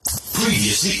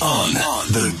Previously on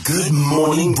the Good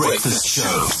Morning Breakfast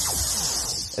Show.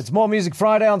 It's More Music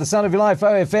Friday on the Sound of Your Life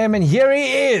OFM, and here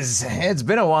he is. It's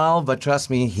been a while, but trust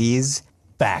me, he's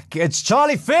back. It's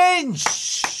Charlie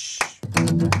Finch.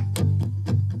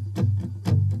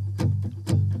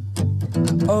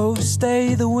 Oh,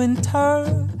 stay the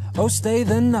winter, oh, stay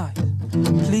the night.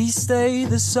 Please stay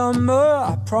the summer,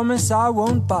 I promise I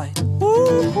won't bite. Ooh,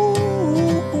 ooh,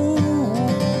 ooh, ooh.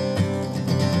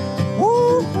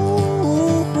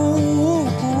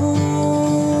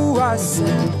 I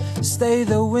said, stay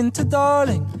the winter,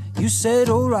 darling. You said,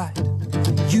 alright.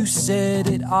 You said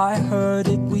it, I heard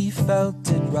it, we felt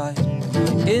it right.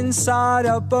 Inside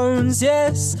our bones,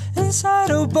 yes, inside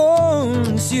our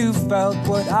bones. You felt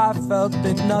what I felt,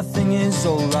 but nothing is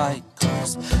alright.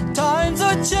 'Cause times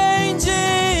are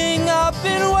changing, I've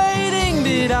been waiting,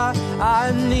 but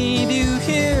I need you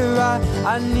here,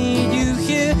 I need you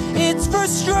here. It's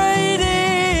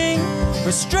frustrating,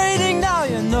 frustrating now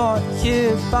you're not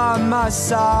here by my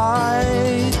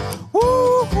side.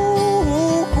 Ooh, ooh,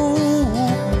 ooh, ooh.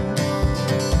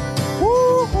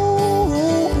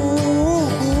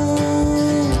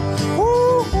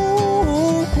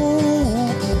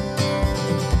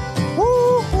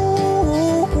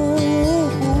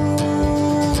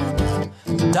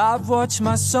 I've watched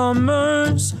my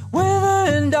summers wither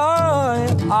and die.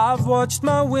 I've watched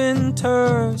my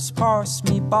winters pass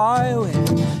me by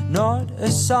with not a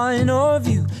sign of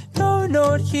you, no,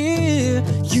 not here.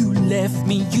 You left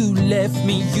me, you left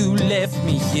me, you left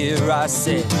me here. I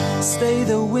said, stay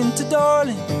the winter,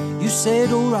 darling. You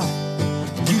said, alright.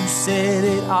 You said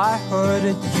it, I heard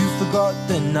it, you forgot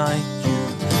the night.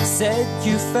 You said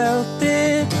you felt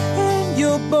it in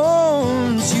your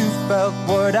bones. You felt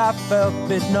what I felt,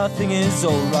 but nothing is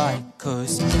alright.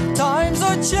 'Cause times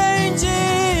are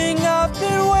changing, I've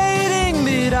been waiting,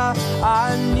 but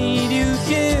I need you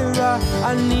here,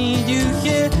 I need you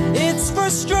here. It's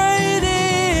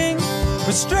frustrating,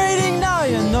 frustrating now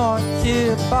you're not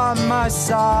here by my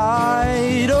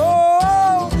side.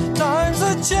 Oh, times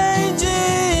are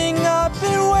changing, I've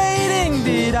been waiting,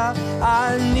 but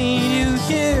I need you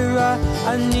here,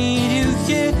 I need you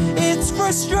here. It's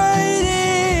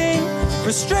frustrating,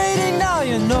 frustrating now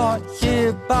you're not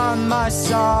here by my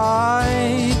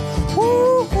side.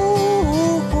 Ooh, ooh,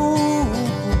 ooh, ooh.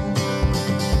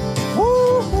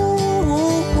 Ooh, ooh,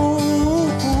 ooh, ooh.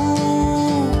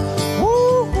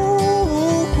 Ooh, ooh,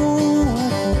 ooh.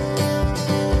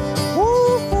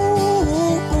 Ooh, ooh,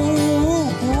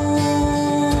 ooh.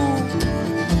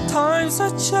 Times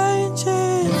are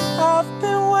changing, I've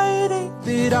been waiting,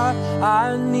 but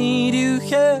I need you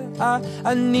here,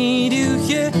 I need you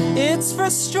here. It's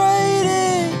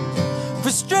frustrating,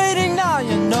 frustrating now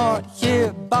you're not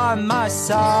here by my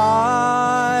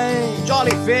side.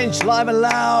 Charlie Finch, live and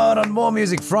loud on More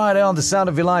Music Friday on the Sound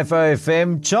of Your Life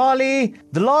OFM. Charlie,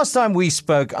 the last time we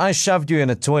spoke, I shoved you in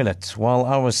a toilet while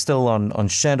I was still on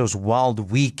Shadow's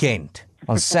Wild Weekend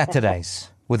on Saturdays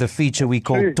with a feature we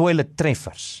call Toilet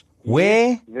Treffers.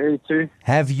 Where Very true.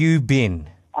 have you been?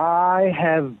 I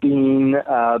have been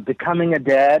becoming a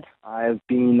dad. I've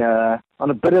been on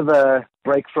a bit of a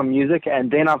break from music,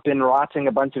 and then I've been writing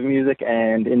a bunch of music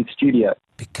and in studio.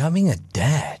 Becoming a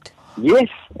dad. Yes,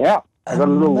 yeah. I've got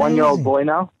a little Amazing. 1-year-old boy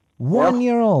now. 1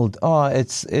 year old. Oh,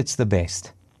 it's the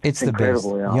best. It's the best.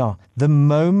 Incredible, yeah. The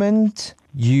moment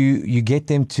you get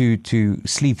them to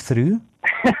sleep through,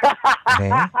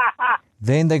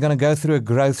 then they're going to go through a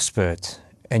growth spurt,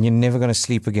 and you're never going to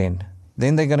sleep again.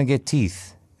 Then they're going to get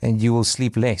teeth, and you will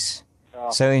sleep less.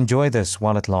 So enjoy this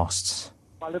while it lasts.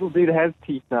 My little dude has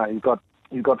teeth now. He's got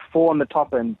 4 on the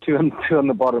top and two on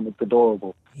the bottom. It's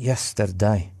adorable.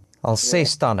 Yesterday, I'll say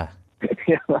stunner.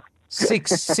 Yeah.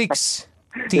 Six teeth.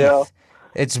 Yeah.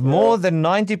 It's more than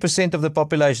 90% of the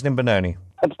population in Benoni.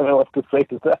 I don't know what to say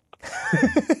to that.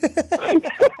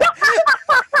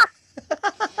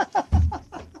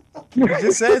 You can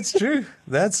just say it's true.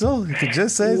 That's all. You can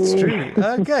just say it's true.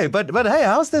 Okay, but hey,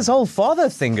 how's this whole father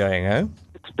thing going, huh?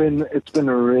 It's been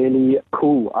really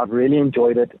cool. I've really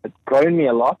enjoyed it. It's grown me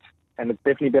a lot, and it's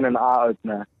definitely been an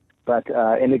eye-opener, but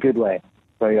in a good way.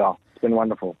 So yeah, it's been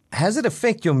wonderful. Has it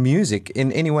affected your music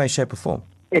in any way, shape, or form?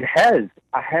 It has.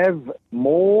 I have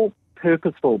more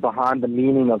purposeful behind the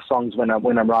meaning of songs when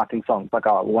I'm writing songs. Like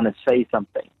I want to say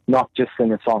something, not just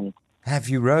sing a song. Have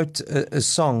you wrote a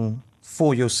song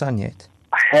for your son yet?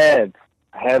 I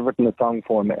have written a song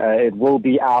for him. It will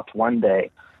be out one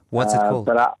day. What's it called?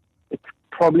 But it's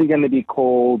probably going to be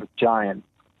called Giant.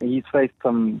 He's faced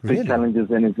some big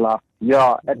challenges in his life.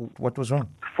 Yeah. What was wrong?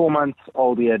 4 months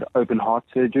old, he had open heart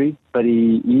surgery, but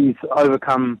he's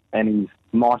overcome and he's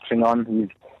marching on. He's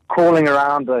crawling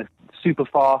around the super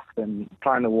fast and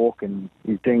trying to walk, and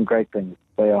he's doing great things.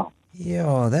 So yeah.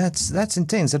 Yeah, that's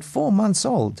intense. At 4 months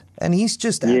old, and he's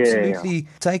just Yeah, absolutely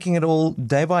taking it all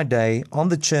day by day on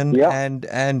the chin Yeah.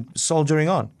 and soldiering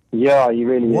on. Yeah, he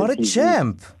really What is. a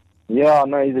champ! Yeah,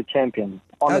 no, he's a champion.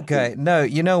 Honestly. Okay, no,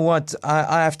 you know what?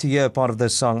 I have to hear a part of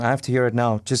this song. I have to hear it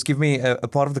now. Just give me a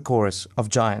part of the chorus of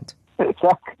Giant. I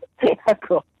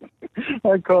can't.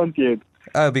 I can't yet.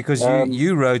 Oh, because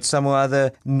you wrote some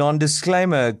other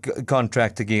non-disclaimer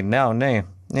contract again. Now, no,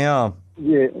 yeah.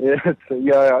 Yeah,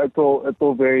 it's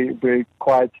all very, very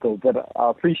quiet still, but I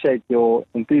appreciate your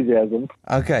enthusiasm.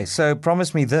 Okay, so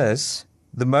promise me this: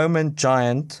 the moment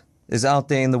Giant is out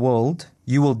there in the world,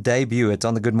 you will debut it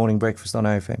on the Good Morning Breakfast on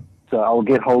OFM. So I'll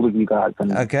get hold of you guys.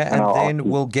 Okay, and I'll then ask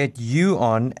you. we'll get you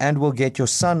on, and we'll get your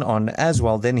son on as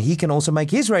well. Then he can also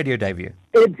make his radio debut.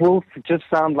 It will just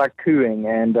sound like cooing,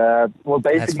 and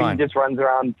basically fine. he just runs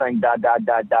around saying da da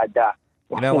da da da.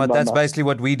 You know what? That's basically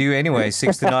what we do anyway,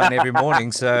 6 to 9 every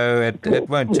morning, so it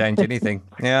won't change anything.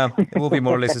 Yeah, it will be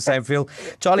more or less the same feel.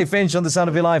 Charlie Finch on the Sound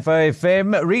of Your Life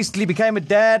OFM recently became a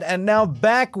dad and now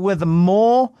back with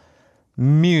more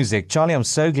music. Charlie, I'm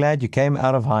so glad you came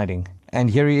out of hiding. And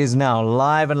here he is now,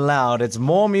 live and loud. It's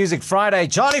More Music Friday.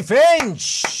 Charlie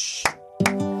Finch!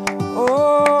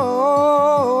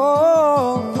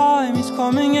 Oh, time is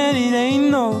coming and it ain't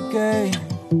no game.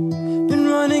 Been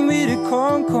running, we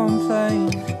can't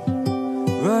complain.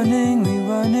 Running, we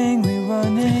running.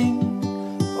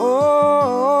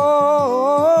 Oh,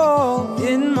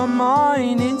 in my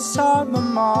mind, inside my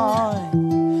mind.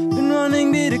 Been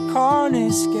running, we can't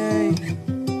escape.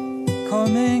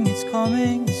 Coming, it's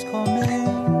coming, it's coming.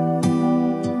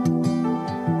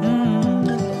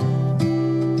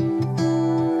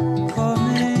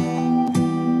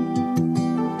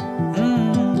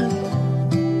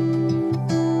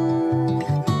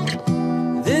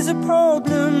 There's a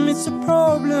problem, it's a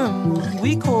problem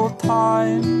we call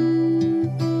time.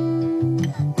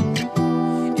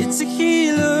 It's a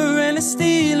healer and a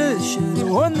stealer,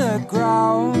 shadow on the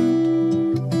ground.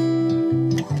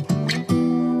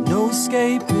 No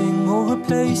escaping or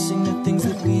replacing the things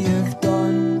that we have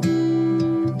done.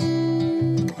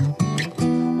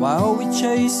 Why are we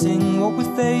chasing what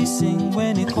we're facing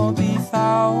when it can't be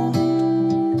found?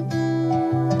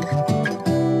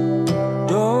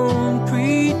 Don't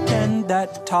pretend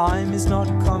that time is not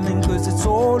coming, 'cause it's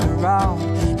all around.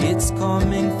 It's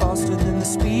coming faster than the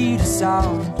speed of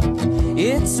sound.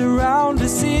 It's around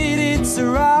us, it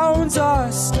surrounds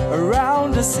us.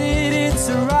 Around us, it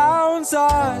surrounds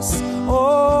us.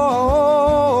 Oh,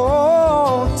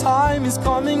 time is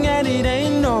coming and it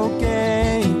ain't no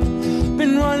game.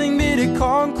 Been running, but it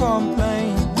can't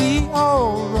complain. We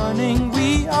all running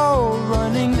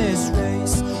this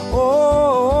race.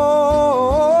 Oh,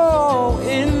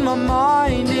 in my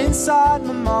mind, inside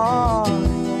my mind.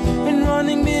 Been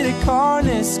running, but it can't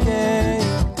escape.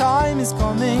 Time is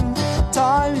coming,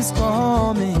 time is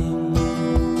coming.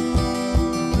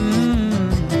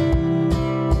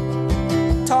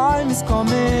 Time is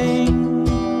coming.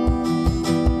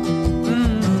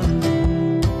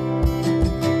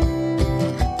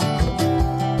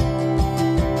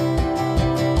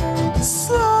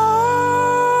 Slow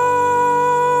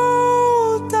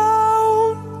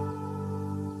down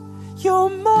your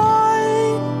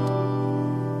mind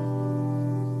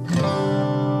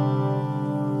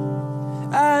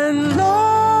and look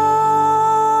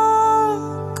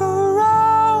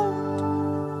around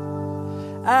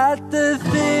at the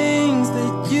things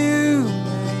that you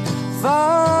may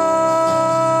find.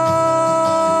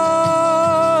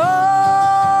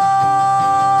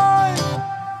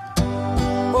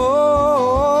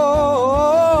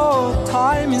 Oh,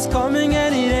 time is coming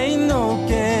and it ain't no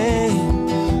game.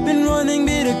 Been running,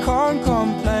 but I can't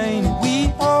complain.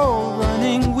 We all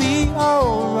running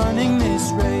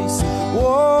this race.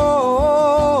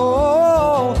 Whoa,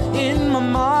 in my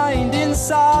mind,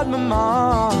 inside my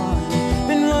mind.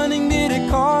 Been running, but I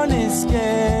can't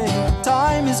escape.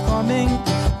 Time is coming,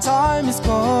 time is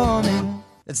coming.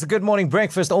 It's the Good Morning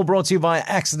Breakfast, all brought to you by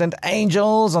Accident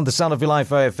Angels on the Sound of Your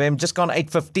Life OFM. Just gone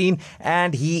 8:15,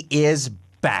 and he is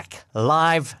back,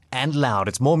 live and loud.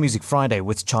 It's More Music Friday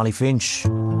with Charlie Finch.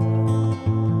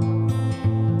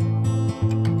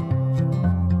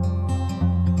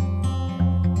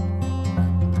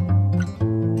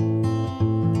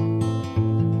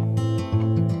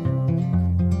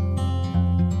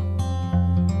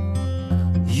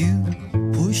 You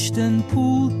pushed and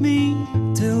pulled me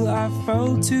till I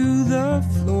fell to the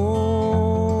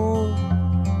floor.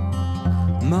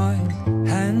 My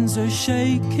hands are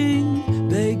shaking,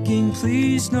 begging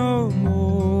please no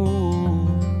more.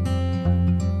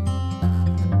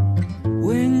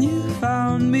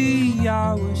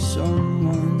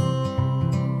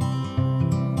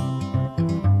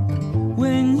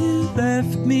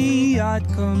 I'd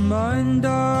come undone.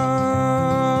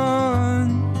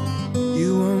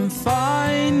 You won't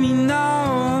find me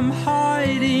now, I'm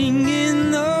hiding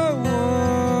in the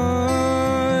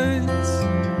woods,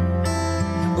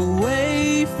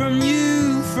 away from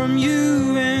you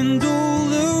and all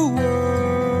the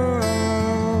world,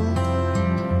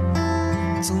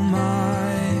 till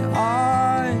my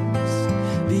eyes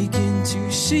begin to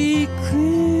see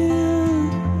clear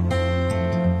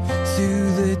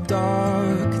through the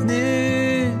darkness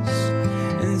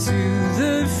and through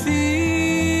the fear.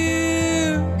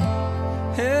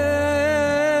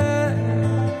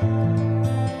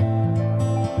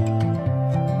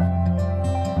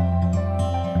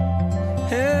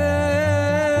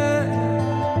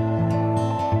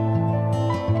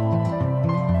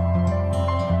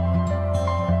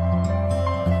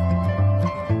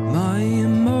 My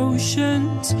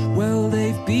emotions, well,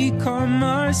 they've become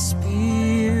a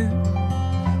spear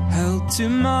held to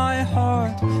my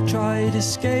heart. Tried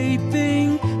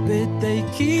escaping, but they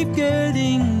keep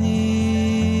getting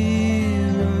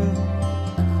nearer.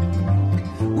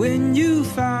 When you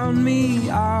found me,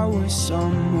 I was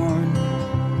someone.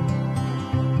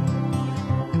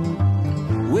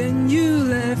 When you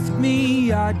left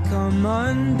me, I'd come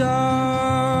undone.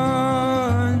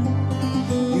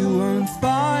 You won't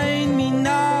find me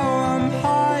now, I'm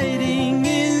hiding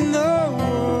in the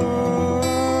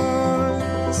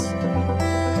woods,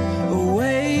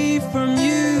 away from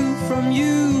you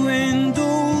and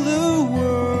all the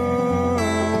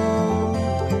world,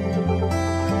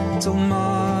 till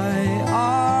my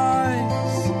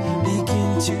eyes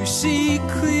begin to see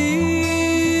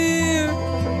clear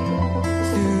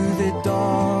through the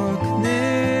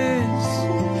darkness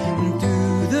and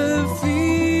through the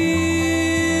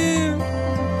fear,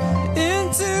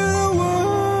 into the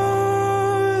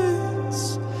woods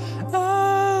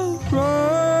I'll run.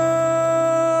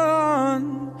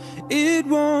 It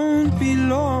won't be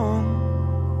long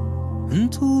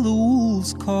until the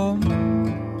wolves come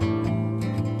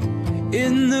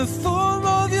in the form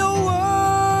of your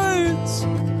words,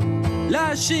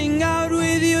 lashing out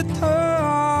with your tongue.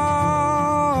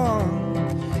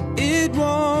 It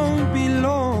won't be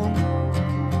long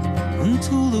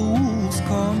until the wolves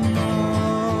come.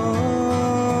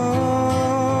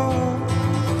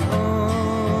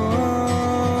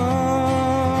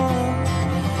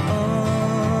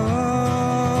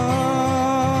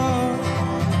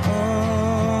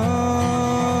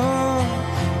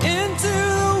 Into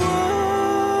the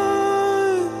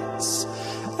woods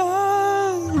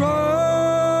I'll run.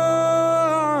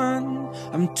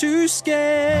 I'm too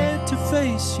scared to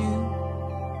face you,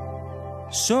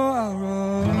 so I'll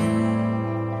run.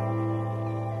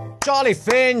 Charlie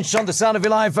Finch on the Sound of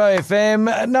Your Life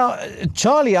OFM. Now,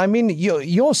 Charlie, I mean,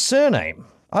 your surname.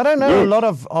 I don't know a lot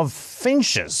of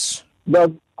Finches.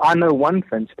 Well, I know one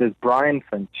Finch. There's Brian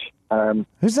Finch.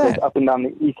 Who's that? Lives up and down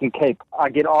the Eastern Cape. I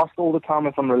get asked all the time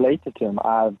if I'm related to him.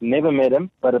 I've never met him,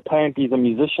 but apparently he's a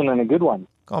musician and a good one.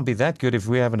 Can't be that good if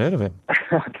we haven't heard of him.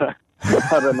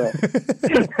 I don't know.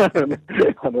 I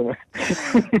don't know.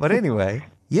 But anyway,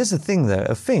 here's the thing though.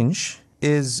 A Finch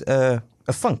is a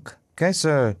funk. Okay,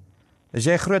 so is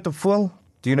jy groot op voël?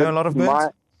 Do you know a lot of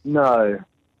birds? No,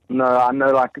 I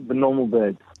know like the normal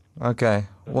birds. Okay,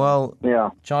 well, Yeah.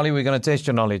 Charlie, we're going to test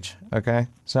your knowledge, okay?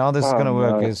 So how this is going to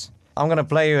work is I'm going to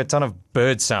play you a ton of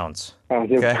bird sounds,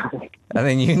 okay? And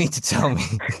then you need to tell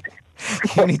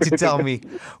me,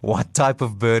 what type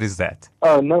of bird is that?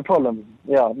 Oh, no problem.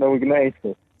 Yeah, no, we're going to ace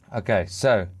it. Okay,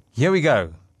 so here we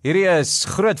go. Hierdie is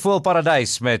Groot Voël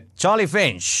Paradys met Charlie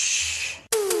Finch.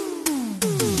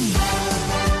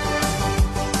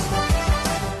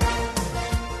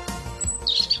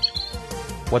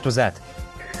 What was that?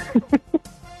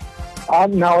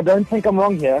 Now, I don't think I'm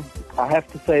wrong here. I have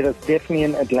to say that's definitely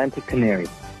an Atlantic canary.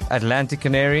 Atlantic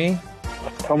canary?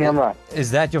 Tell me I'm right. Is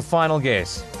that your final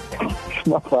guess? It's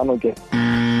my final guess.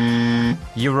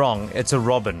 You're wrong. It's a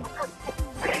robin.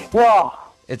 Wow.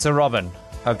 It's a robin.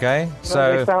 Okay, They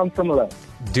so sound similar.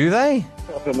 do they?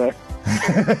 I don't know.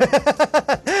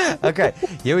 Okay,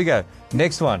 here we go.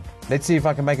 Next one. Let's see if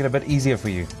I can make it a bit easier for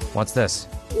you. What's this?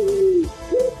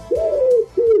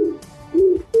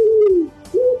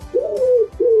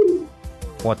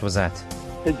 What was that?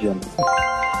 Pigeon.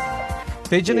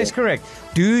 Pigeon is correct.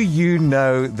 Do you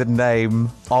know the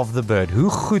name of the bird? Hoe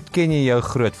goed ken jy jou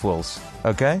grootvoëls?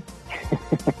 Okay?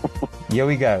 Here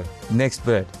we go. Next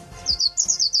bird.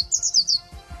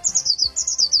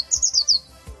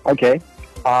 Okay.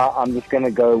 I'm just going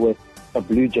to go with a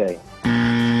blue jay.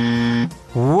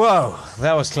 Whoa,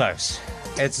 that was close.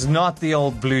 It's not the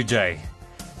old blue jay.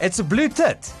 It's a blue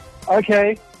tit.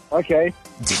 Okay.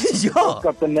 Yeah.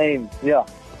 Got the name, yeah.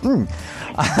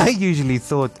 I usually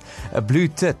thought a blue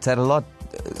tit had a lot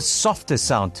softer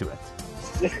sound to it.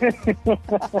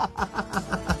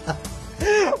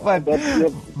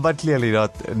 But clearly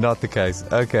not the case.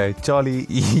 Okay, Charlie,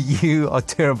 you are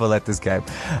terrible at this game.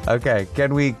 Okay,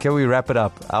 can we wrap it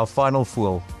up? Our final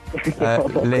fool.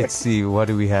 Let's see, what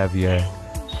do we have here?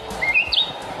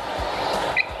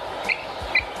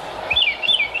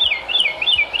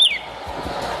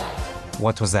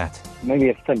 What was that? Maybe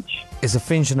a finch. Is a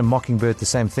finch and a mockingbird the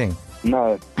same thing?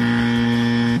 No.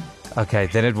 Okay,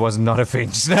 then it was not a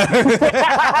finch. No.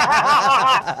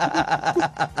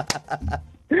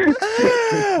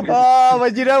 Oh,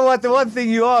 but you know what? The one thing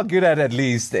you are good at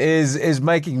least, is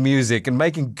making music and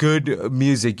making good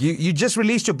music. You just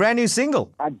released your brand new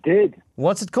single. I did.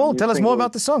 What's it called? Tell us more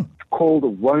about the song. It's called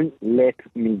Won't Let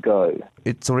Me Go.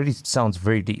 It already sounds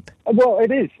very deep. Well,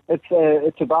 it is.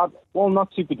 It's about, well,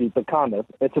 not super deep, but kind of.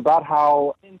 It's about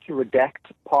how to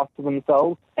redact parts of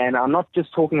themselves. And I'm not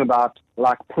just talking about,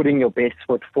 like, putting your best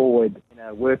foot forward in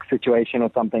a work situation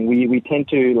or something. We tend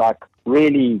to, like,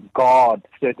 really guard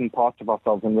certain parts of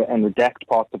ourselves and redact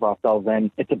parts of ourselves.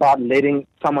 And it's about letting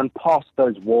someone pass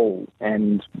those walls.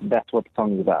 And that's what the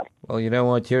song is about. Well, you know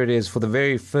what? Here it is for the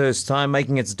very first time,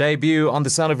 making its debut on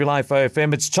the Sound of Your Life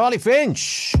OFM. It's Charlie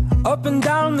Finch. Up and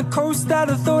down the coast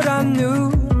that I thought I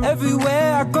knew.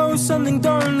 Everywhere I go, something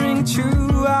don't ring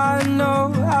true. I know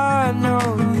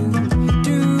you.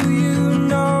 Do you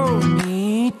know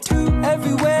me too?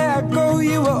 Everywhere I go,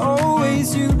 you are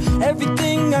always you.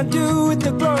 Everything I do with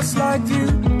the glass like view.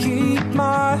 Keep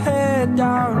my head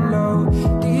down low.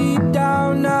 Deep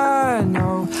down I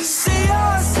know. See,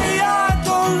 I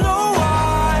don't know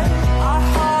why I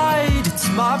hide. It's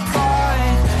my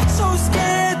pride. So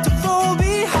scared to fall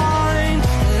behind.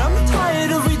 And I'm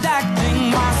tired of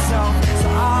redacting myself. So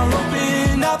I'll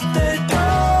open up the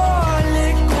door.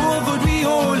 Let go of what we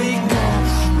all ignore.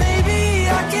 Maybe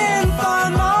I can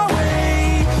find my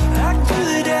way back to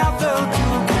the day I felt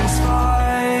you can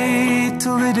fight.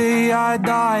 Till the day I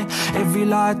die. Every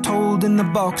lie told in the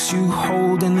box you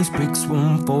hold. And these bricks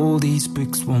won't fall, these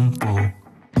bricks won't fall.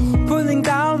 Pulling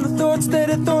down the thoughts that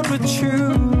I thought were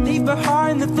true. Leave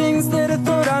behind the things that I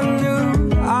thought I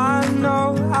knew. I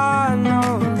know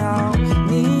now.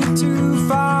 Need to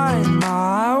find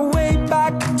my way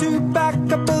back to back.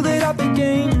 I build it up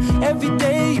again. Every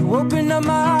day you open up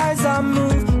my eyes, I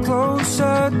move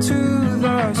closer to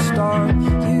the start.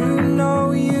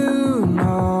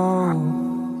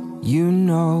 You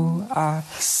know I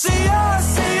say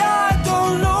I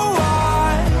don't know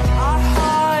why I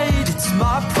hide. It's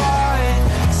my pride.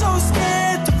 So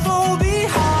scared to fall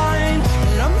behind.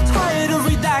 And I'm tired of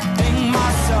redacting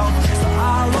myself. So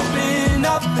I'll open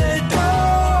up the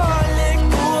door. Let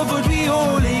go of what we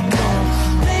all ignore.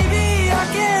 Maybe I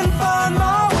can find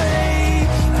my way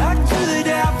back to the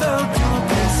day I felt you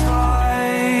can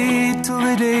fight. Till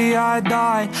the day I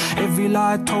die. Every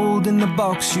lie told in the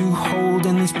box you hold.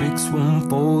 And these bricks won't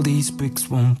fall, these bricks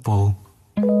won't fall.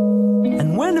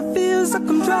 And when it feels like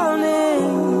I'm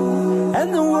drowning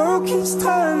and the world keeps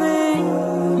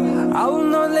turning, I will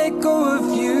not let go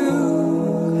of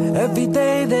you. Every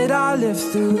day that I live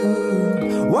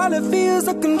through, while it feels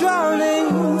like I'm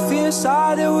drowning, fierce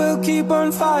I will keep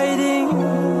on fighting.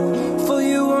 For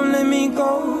you won't let me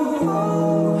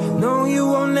go. No, you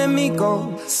won't let me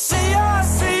go. Say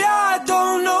I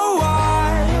don't know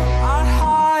why I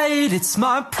hide. It's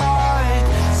my pride.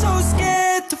 So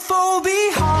scared to fall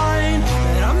behind.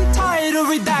 And I'm tired of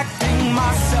redacting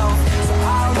myself. So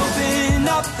I'll open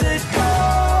up the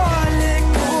door. Let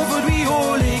go of what we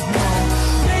all ignore.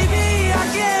 Maybe I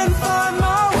can find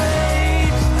my way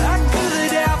back to the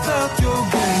day I felt your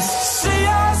grace. Say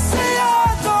I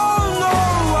don't know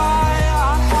why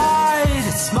I hide.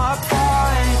 It's my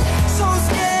pride. So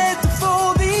scared to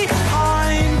fall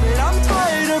behind. But I'm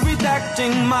tired of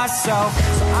redacting myself.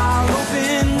 So I'll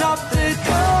open up the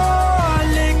door.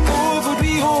 Let go of what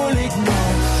we all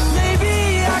ignore. Maybe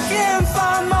I can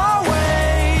find my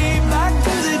way back to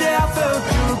the day I felt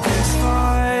your grace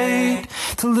fight.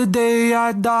 Till the day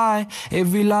I die.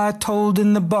 Every lie told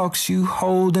in the box you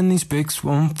hold. And these bricks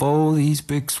won't fall, these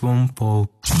bricks won't fall.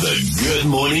 The Good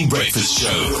Morning Breakfast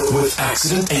Show with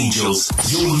Accident Angels.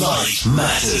 Your life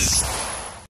matters.